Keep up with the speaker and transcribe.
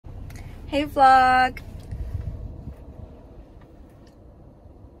Hey vlog.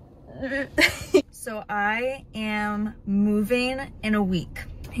 So I am moving in a week.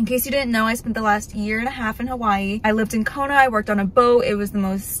 In case you didn't know, I spent the last year and a half in Hawaii. I lived in Kona, I worked on a boat. It was the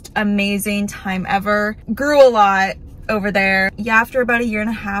most amazing time ever. Grew a lot over there. Yeah, after about a year and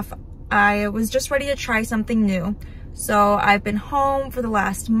a half, I was just ready to try something new. So I've been home for the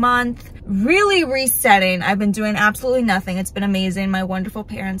last month, really resetting. I've been doing absolutely nothing. It's been amazing. My wonderful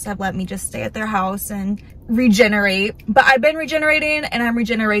parents have let me just stay at their house and regenerate. But I've been regenerating and I'm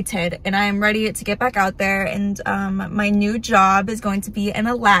regenerated and I am ready to get back out there. And my new job is going to be in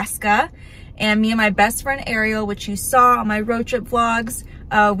Alaska. And me and my best friend Ariel, which you saw on my road trip vlogs,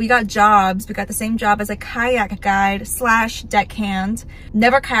 we got jobs. We got the same job as a kayak guide / deckhand.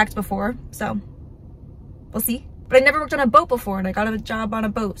 Never kayaked before, so we'll see. But I never worked on a boat before and I got a job on a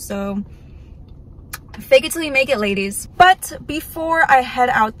boat, so fake it till you make it, ladies. But before I head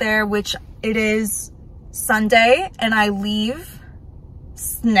out there, which it is Sunday and I leave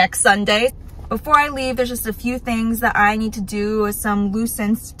next Sunday, before I leave, there's just a few things that I need to do, some loose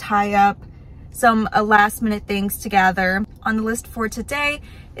ends to tie up, some last minute things to gather. On the list for today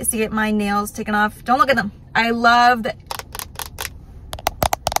is to get my nails taken off. Don't look at them. I love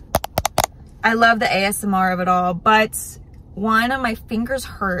the ASMR of it all, but one of my fingers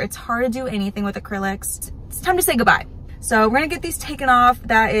hurt. It's hard to do anything with acrylics. It's time to say goodbye. So we're gonna get these taken off.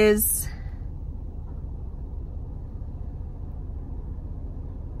 That is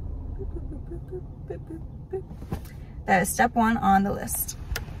step one on the list.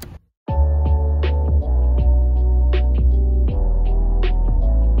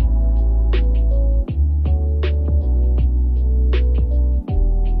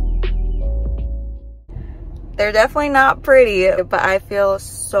 They're definitely not pretty, but I feel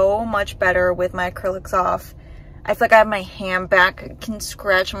so much better with my acrylics off. I feel like I have my hand back, I can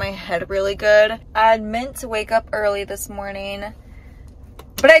scratch my head really good. I had meant to wake up early this morning,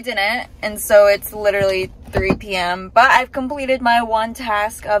 but I didn't, and so it's literally 3 p.m. But I've completed my one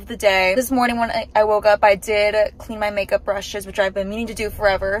task of the day. This morning when I woke up, I did clean my makeup brushes, which I've been meaning to do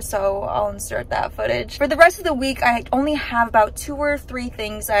forever, so I'll insert that footage. For the rest of the week, I only have about 2 or 3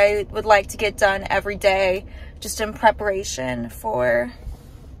 things I would like to get done every day, just in preparation for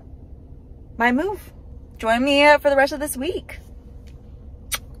my move. Join me for the rest of this week.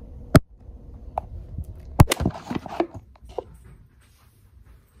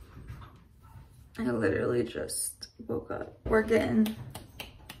 I literally just woke up. We're getting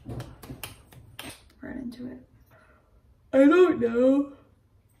right into it. I don't know.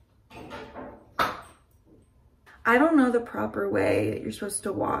 I don't know the proper way you're supposed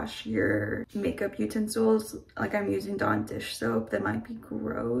to wash your makeup utensils. Like, I'm using Dawn dish soap. That might be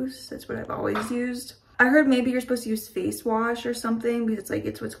gross. That's what I've always used. I heard maybe you're supposed to use face wash or something because it's like,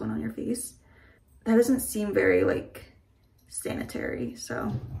 it's what's going on your face. That doesn't seem very like sanitary,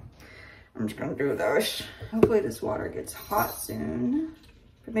 so I'm just gonna do this. Hopefully this water gets hot soon.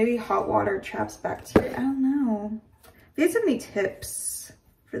 But maybe hot water traps bacteria. I don't know. If you guys have any tips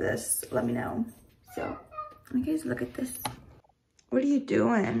for this, let me know. So, you guys, look at this. What are you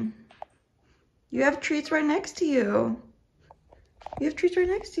doing? You have treats right next to you. You have treats right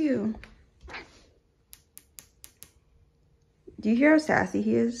next to you. Do you hear how sassy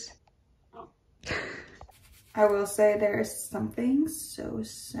he is? I will say there's something so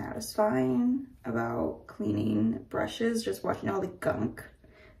satisfying about cleaning brushes, just watching all the gunk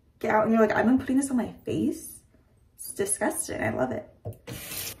get out. And you're like, I've been putting this on my face. It's disgusting. I love it.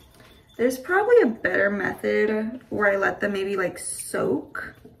 There's probably a better method where I let them maybe like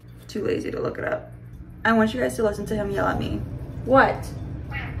soak. Too lazy to look it up. I want you guys to listen to him yell at me. What?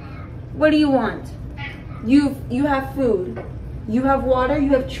 What do you want? You have food. You have water.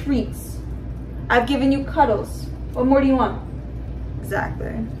 You have treats. I've given you cuddles. What more do you want?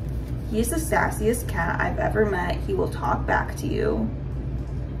 Exactly. He's the sassiest cat I've ever met. He will talk back to you.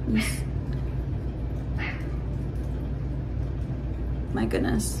 My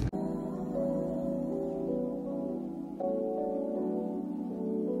goodness.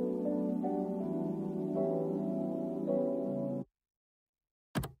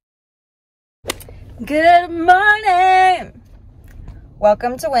 Good morning!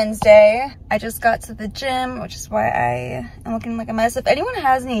 Welcome to Wednesday. I just got to the gym, which is why I am looking like a mess. If anyone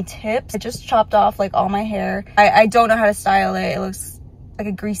has any tips, I just chopped off like all my hair. I don't know how to style it. It looks like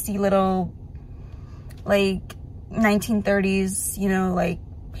a greasy little like 1930s, you know, like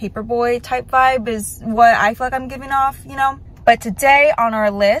paperboy type vibe is what I feel like I'm giving off, you know? But today on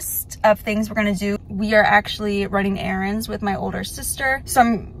our list of things we're gonna do, we are actually running errands with my older sister. So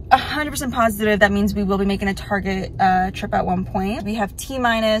I'm 100% positive that means we will be making a Target trip at one point. We have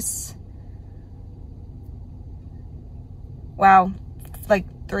T-minus Wow, like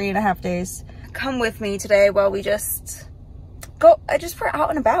 3.5 days. Come with me today while we just go, we're out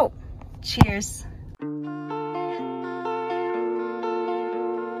and about. Cheers.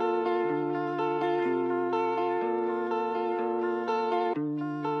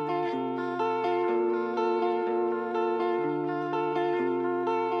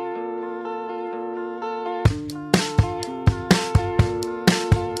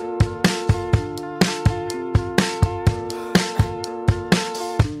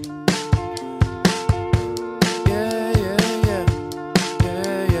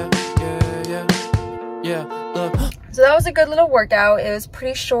 So that was a good little workout. It was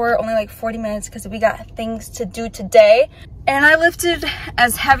pretty short, only like 40 minutes because we got things to do today. And I lifted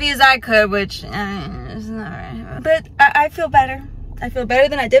as heavy as I could, which is not right. But I feel better. I feel better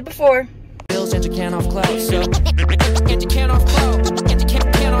than I did before. And you can't off cloud, so and you can't off cloud, and you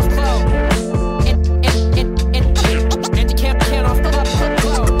can't off cloud, and you can't off cloud, can't off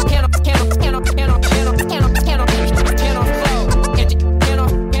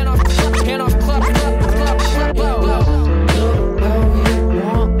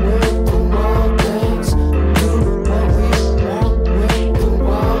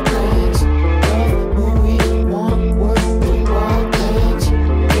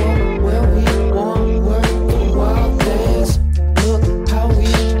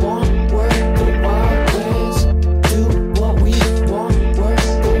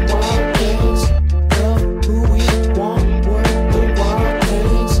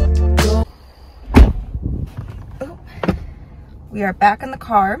We are back in the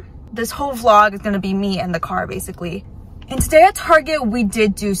car. This whole vlog is gonna be me in the car basically. And today at Target, we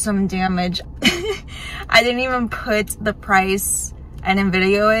did do some damage. I didn't even put the price and then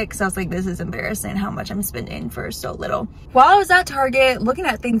video it because I was like, this is embarrassing how much I'm spending for so little. While I was at Target looking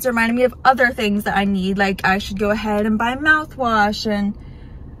at things, it reminded me of other things that I need. Like I should go ahead and buy mouthwash and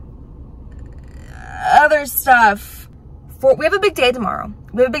other stuff. We have a big day tomorrow.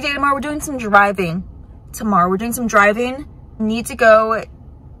 We're doing some driving tomorrow. Need to go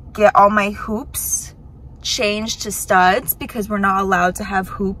get all my hoops changed to studs because we're not allowed to have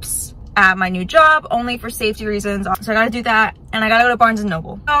hoops at my new job, only for safety reasons. So I gotta do that, and I gotta go to Barnes &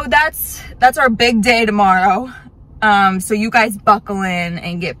 Noble. So that's our big day tomorrow. So you guys buckle in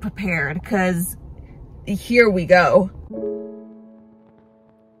and get prepared because here we go.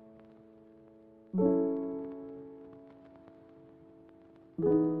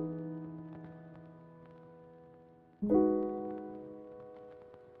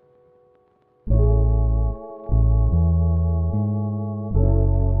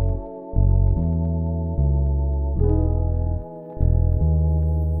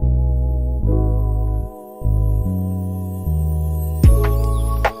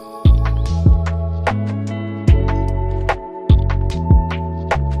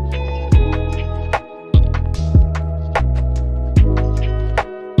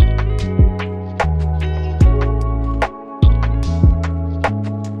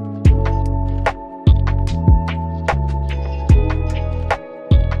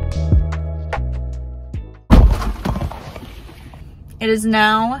 It is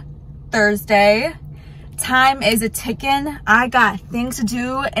now Thursday. Time is a ticking. I got things to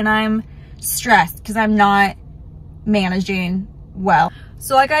do and I'm stressed because I'm not managing well.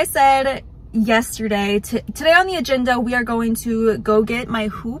 So like I said yesterday, today on the agenda, we are going to go get my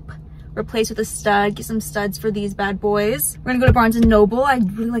hoop replaced with a stud, get some studs for these bad boys. We're gonna go to Barnes & Noble.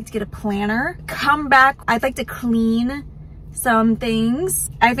 I'd really like to get a planner. Come back, I'd like to clean some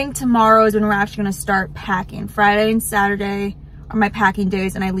things. I think tomorrow is when we're actually gonna start packing. Friday and Saturday are my packing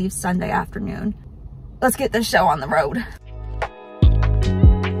days and I leave Sunday afternoon. Let's get this show on the road.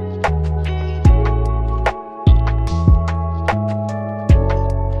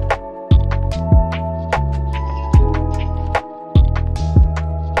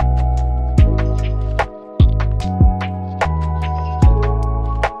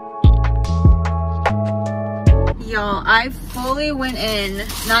 Y'all, I fully went in,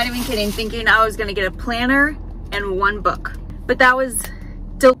 not even kidding, thinking I was gonna get a planner and one book. But that was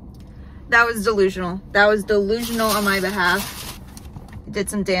delusional. That was delusional on my behalf. It did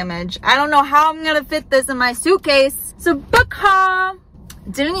some damage. I don't know how I'm gonna fit this in my suitcase. So book haul.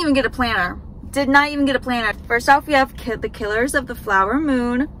 Didn't even get a planner. Did not even get a planner. First off, we have The Killers of the Flower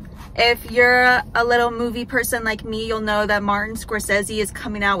Moon. If you're a little movie person like me, you'll know that Martin Scorsese is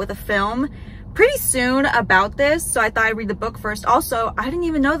coming out with a film pretty soon about this. So I thought I'd read the book first. Also, I didn't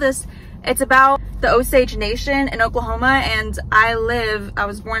even know this. It's about the Osage Nation in Oklahoma, and I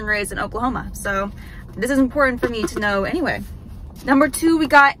was born and raised in Oklahoma. So this is important for me to know anyway. Number 2, we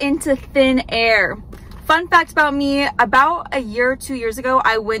got Into Thin Air. fun fact about me, about a year or 2 years ago,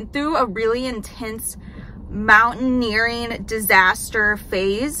 I went through a really intense mountaineering disaster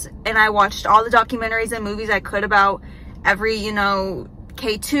phase, and I watched all the documentaries and movies I could about every, you know,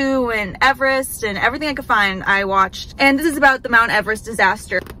 K2 and Everest and everything I could find I watched. And this is about the Mount Everest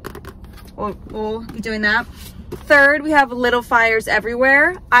disaster. We'll be doing that. Third, we have Little Fires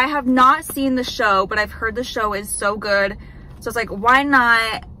Everywhere. I have not seen the show, but I've heard the show is so good. So it's like, why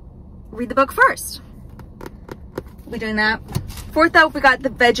not read the book first? We'll be doing that. Fourth up, we got The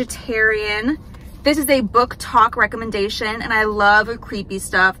Vegetarian. This is a book talk recommendation, and I love creepy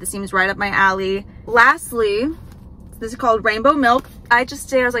stuff. This seems right up my alley. Lastly, this is called Rainbow Milk. I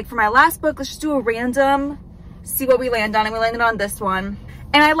was like, for my last book, let's just do a random, see what we land on, and we landed on this one.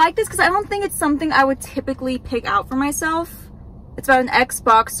 And I like this because I don't think it's something I would typically pick out for myself. It's about an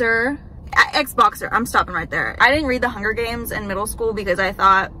ex-boxer. I'm stopping right there. I didn't read The Hunger Games in middle school because I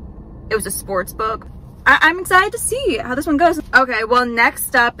thought it was a sports book. I'm excited to see how this one goes. Okay, well,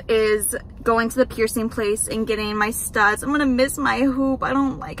 next up is going to the piercing place and getting my studs. I'm gonna miss my hoop. I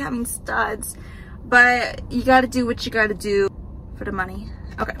don't like having studs, but you gotta do what you gotta do for the money.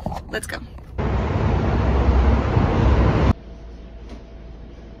 Okay, let's go.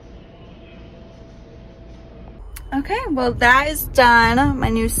 Okay, well, that is done. My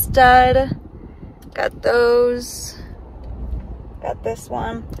new stud, got those. Got this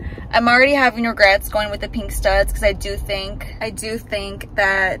one. I'm already having regrets going with the pink studs because I do think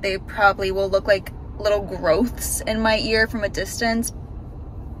that they probably will look like little growths in my ear from a distance.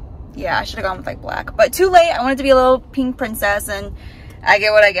 Yeah, I should have gone with like black, but too late. I wanted to be a little pink princess, and I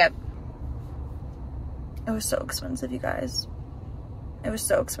get what I get. It was so expensive, you guys. It was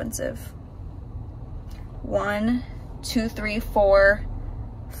so expensive. 1, 2, 3, 4,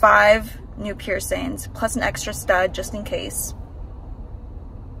 5 new piercings plus an extra stud just in case.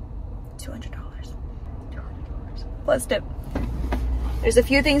 $200 plus tip. There's a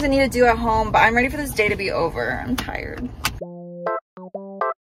few things I need to do at home, but I'm ready for this day to be over. I'm tired.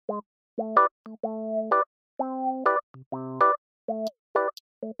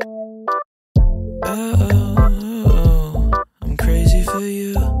 I'm crazy for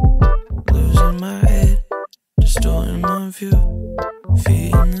you, losing my head, distorting my view,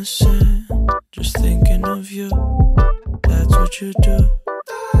 feet in the sand, just thinking of you. That's what you do.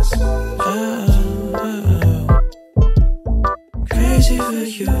 Crazy for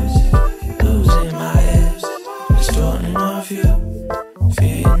you, losing my head, distorting my view,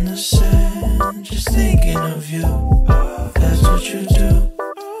 feet in the sand, just thinking of you. That's what you do.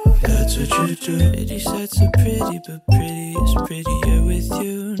 That's what you do. Pretty sets are pretty, but pretty is prettier with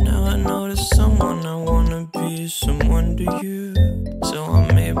you. Now I know there's someone I wanna be, someone to you. So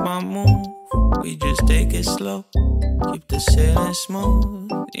I made my move. We just take it slow, keep the sailing smooth.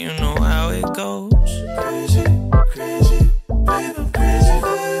 You know how it goes. Crazy, crazy, babe, I'm crazy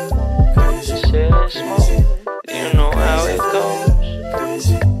for you. Crazy, sailing smooth. You know how it goes.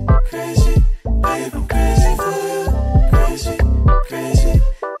 Crazy, crazy, babe, I'm crazy for you. Crazy, crazy,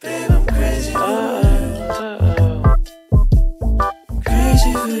 babe, I'm crazy for you.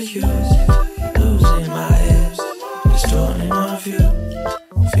 Crazy for you, losing my head, distorting my view,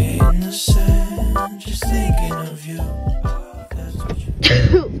 feet in the sand, just thinking of you. That's what you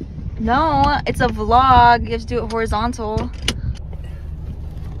do. No, it's a vlog. You have to do it horizontal.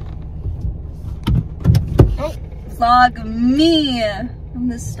 Oh, vlog me. I'm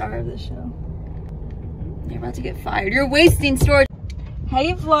the star of the show. You're about to get fired. You're wasting storage.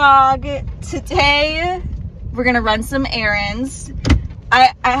 Hey vlog. Today we're gonna run some errands.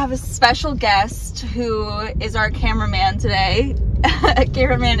 I have a special guest who is our cameraman today.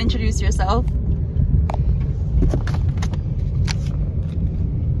 Cameraman, introduce yourself.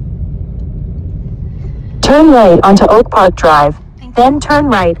 Turn right onto Oak Park Drive, then turn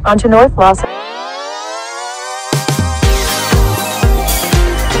right onto North Los.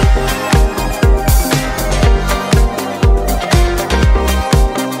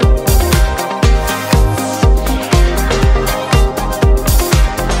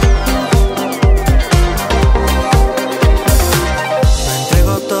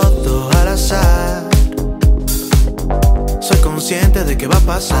 De qué va a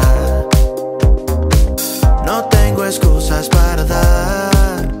pasar. No tengo excusas para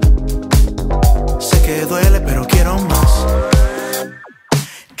dar. Sé que duele, pero quiero más.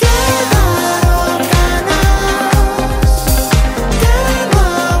 Quedaron ganas, que no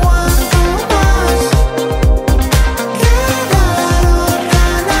aguanto más. Quedaron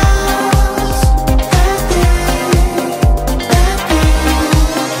ganas de ti.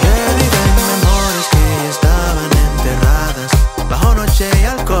 Reviven memorias que estaban enterradas. Bajo noche y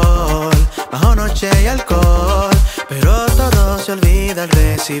alcohol, bajo noche y alcohol.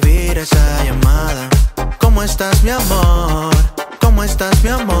 recibir esa llamada. ¿Cómo estás, mi amor? ¿Cómo estás, mi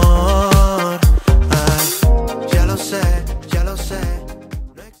amor? Ay, ya lo sé, ya lo sé.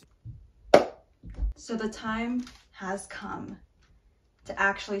 So the time has come to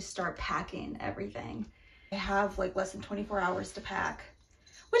actually start packing everything. I have like less than 24 hours to pack,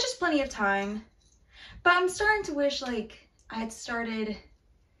 which is plenty of time, but I'm starting to wish like I had started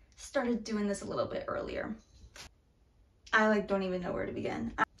doing this a little bit earlier. I like don't even know where to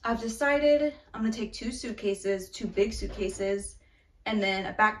begin. I've decided I'm gonna take 2 suitcases, 2 big suitcases, and then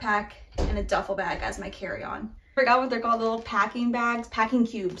a backpack and a duffel bag as my carry-on. I forgot what they're called, the little packing bags, packing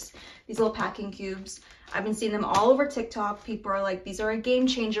cubes. These little packing cubes. I've been seeing them all over TikTok. People are like, these are a game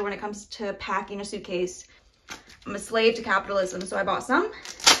changer when it comes to packing a suitcase. I'm a slave to capitalism, so I bought some.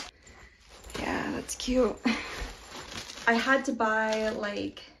 Yeah, that's cute. I had to buy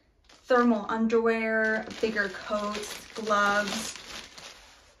like thermal underwear, bigger coats, gloves.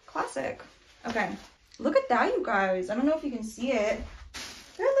 Classic. Okay, look at that, you guys. I don't know if you can see it.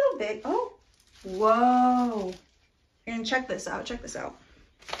 They're a little big. Oh, whoa. And check this out, check this out.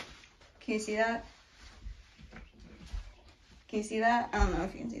 Can you see that? Can you see that? I don't know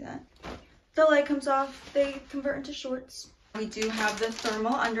if you can see that. The light comes off, they convert into shorts. We do have the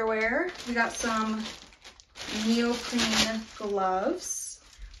thermal underwear. We got some neoprene gloves.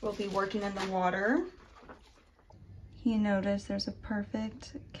 We'll be working in the water. You notice there's a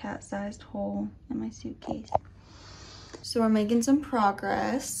perfect cat-sized hole in my suitcase. So we're making some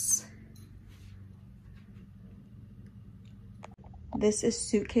progress. This is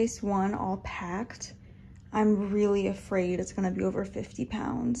suitcase 1 all packed. I'm really afraid it's gonna be over 50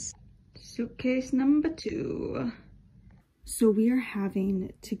 pounds. Suitcase number 2. So we are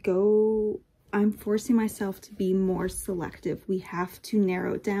having to go, I'm forcing myself to be more selective. We have to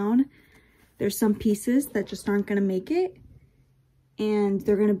narrow it down. There's some pieces that just aren't gonna make it, and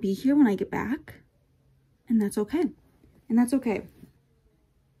they're gonna be here when I get back, and that's okay. And that's okay.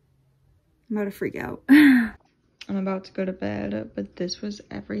 I'm about to freak out. I'm about to go to bed, but this was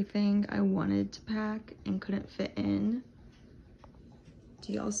everything I wanted to pack and couldn't fit in.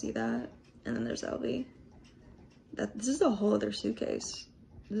 Do y'all see that? And then there's Elvie. This is a whole other suitcase.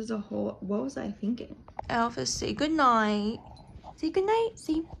 This is a whole, what was I thinking? Elvis, say goodnight. Say goodnight,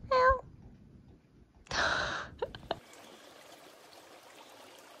 say meow.